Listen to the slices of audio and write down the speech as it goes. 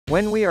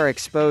When we are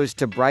exposed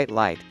to bright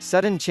light,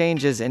 sudden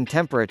changes in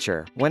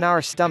temperature, when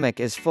our stomach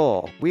is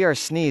full, we are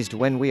sneezed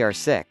when we are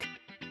sick.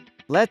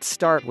 Let's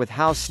start with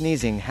how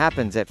sneezing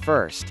happens at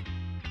first.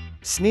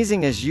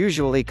 Sneezing is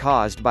usually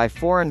caused by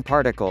foreign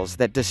particles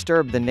that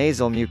disturb the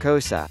nasal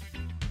mucosa.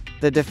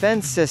 The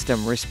defense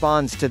system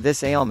responds to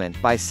this ailment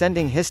by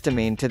sending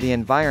histamine to the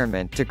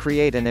environment to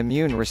create an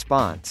immune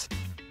response.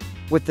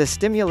 With the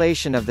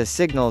stimulation of the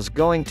signals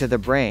going to the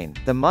brain,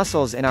 the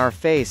muscles in our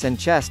face and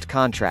chest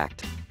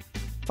contract.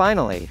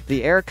 Finally,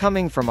 the air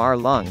coming from our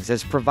lungs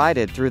is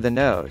provided through the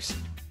nose.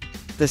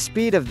 The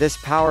speed of this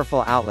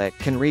powerful outlet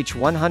can reach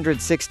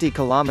 160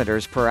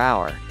 kilometers per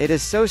hour. It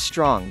is so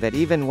strong that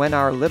even when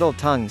our little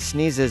tongue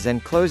sneezes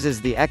and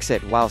closes the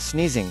exit while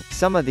sneezing,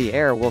 some of the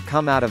air will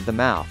come out of the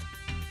mouth.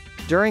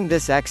 During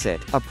this exit,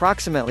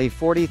 approximately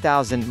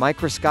 40,000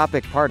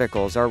 microscopic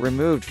particles are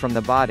removed from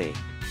the body.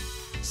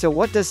 So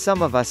what does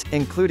some of us,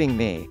 including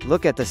me,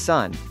 look at the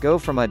sun, go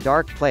from a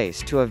dark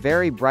place to a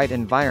very bright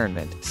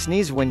environment,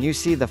 sneeze when you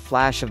see the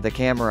flash of the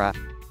camera?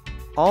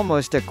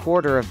 Almost a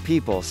quarter of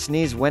people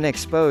sneeze when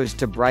exposed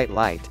to bright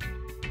light.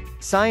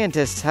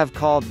 Scientists have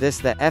called this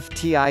the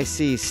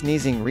FTIC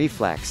sneezing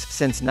reflex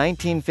since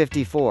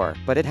 1954,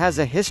 but it has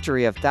a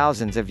history of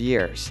thousands of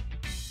years.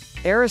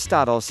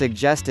 Aristotle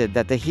suggested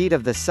that the heat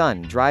of the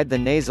sun dried the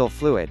nasal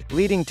fluid,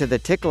 leading to the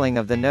tickling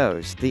of the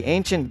nose. The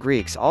ancient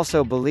Greeks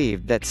also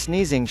believed that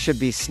sneezing should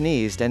be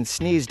sneezed and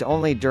sneezed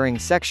only during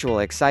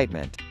sexual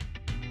excitement.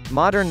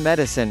 Modern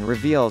medicine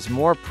reveals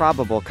more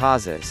probable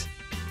causes.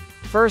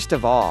 First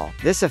of all,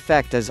 this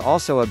effect is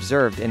also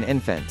observed in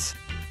infants.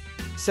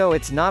 So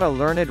it's not a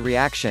learned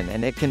reaction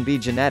and it can be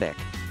genetic.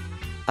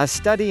 A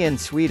study in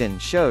Sweden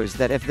shows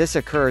that if this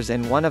occurs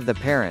in one of the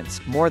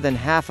parents, more than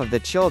half of the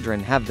children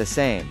have the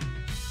same.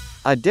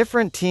 A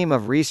different team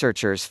of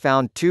researchers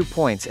found 2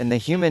 points in the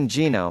human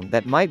genome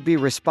that might be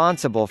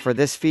responsible for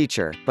this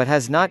feature, but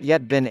has not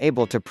yet been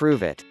able to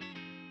prove it.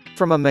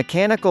 From a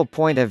mechanical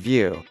point of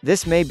view,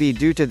 this may be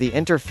due to the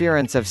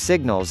interference of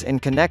signals in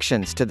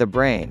connections to the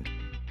brain.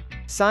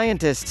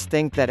 Scientists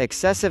think that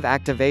excessive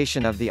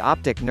activation of the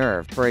optic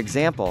nerve, for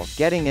example,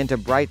 getting into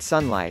bright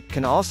sunlight,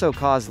 can also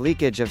cause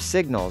leakage of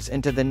signals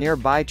into the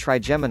nearby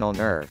trigeminal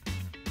nerve.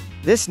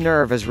 This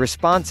nerve is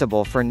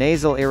responsible for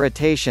nasal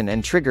irritation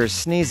and triggers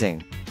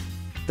sneezing.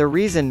 The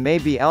reason may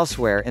be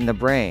elsewhere in the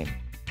brain.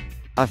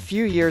 A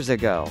few years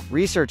ago,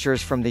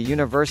 researchers from the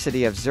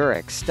University of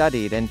Zurich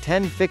studied 10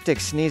 fictic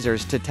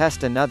sneezers to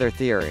test another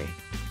theory.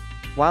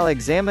 While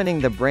examining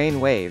the brain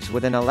waves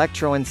with an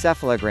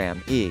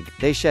electroencephalogram (EEG),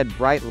 they shed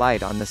bright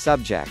light on the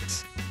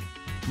subjects.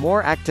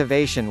 More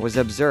activation was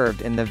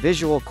observed in the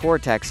visual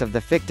cortex of the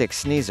fictic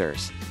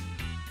sneezers.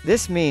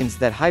 This means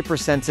that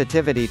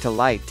hypersensitivity to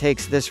light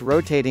takes this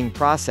rotating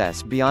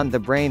process beyond the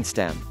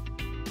brainstem.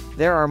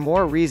 There are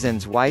more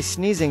reasons why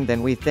sneezing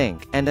than we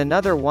think, and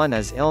another one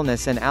is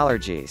illness and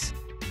allergies.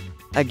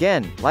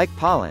 Again, like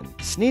pollen,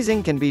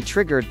 sneezing can be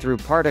triggered through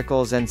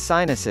particles and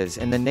sinuses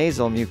in the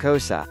nasal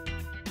mucosa.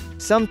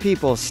 Some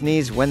people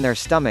sneeze when their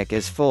stomach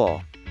is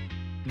full.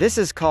 This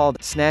is called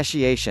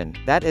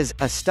snatchiation, that is,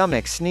 a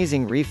stomach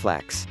sneezing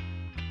reflex.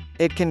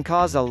 It can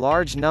cause a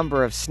large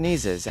number of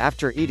sneezes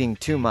after eating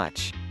too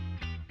much.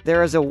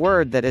 There is a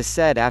word that is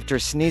said after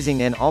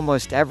sneezing in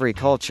almost every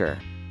culture.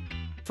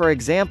 For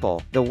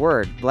example, the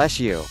word bless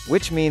you,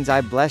 which means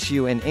I bless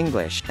you in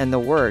English, and the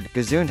word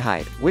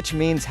Gesundheit, which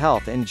means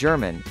health in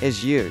German,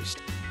 is used.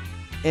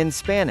 In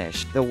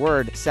Spanish, the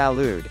word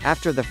salud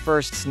after the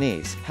first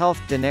sneeze,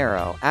 health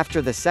dinero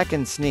after the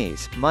second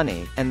sneeze,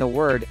 money, and the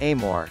word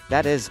amor,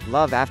 that is,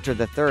 love after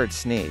the third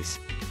sneeze.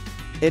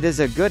 It is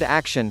a good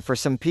action for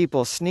some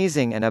people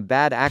sneezing and a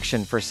bad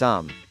action for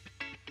some.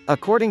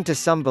 According to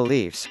some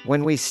beliefs,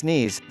 when we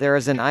sneeze, there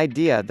is an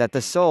idea that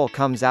the soul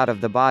comes out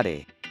of the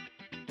body.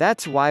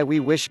 That's why we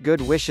wish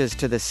good wishes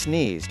to the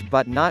sneezed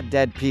but not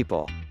dead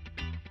people.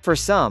 For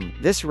some,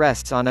 this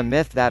rests on a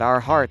myth that our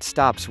heart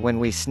stops when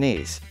we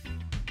sneeze.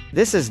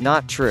 This is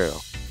not true.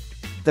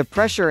 The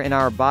pressure in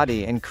our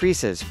body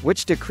increases,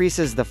 which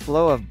decreases the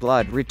flow of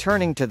blood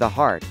returning to the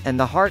heart, and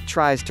the heart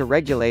tries to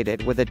regulate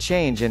it with a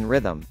change in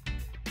rhythm.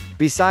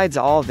 Besides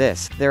all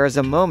this, there is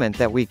a moment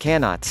that we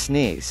cannot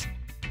sneeze.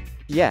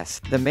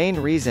 Yes, the main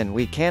reason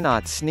we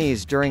cannot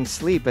sneeze during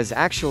sleep is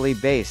actually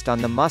based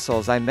on the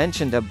muscles I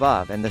mentioned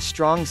above and the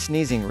strong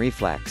sneezing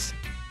reflex.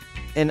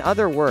 In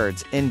other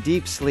words, in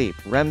deep sleep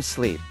 (REM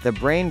sleep), the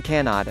brain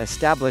cannot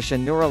establish a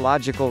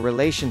neurological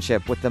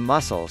relationship with the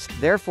muscles,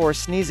 therefore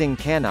sneezing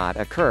cannot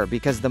occur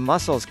because the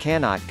muscles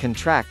cannot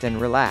contract and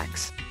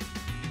relax.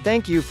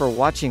 Thank you for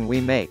watching.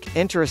 We make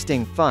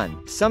interesting,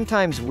 fun,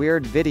 sometimes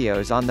weird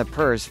videos on the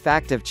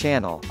persFACTive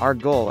channel. Our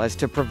goal is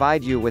to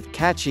provide you with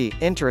catchy,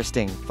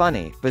 interesting,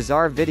 funny,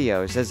 bizarre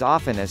videos as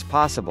often as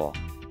possible.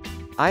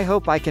 I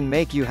hope I can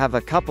make you have a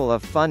couple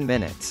of fun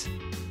minutes.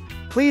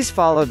 Please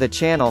follow the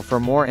channel for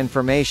more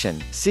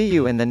information. See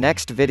you in the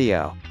next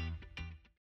video.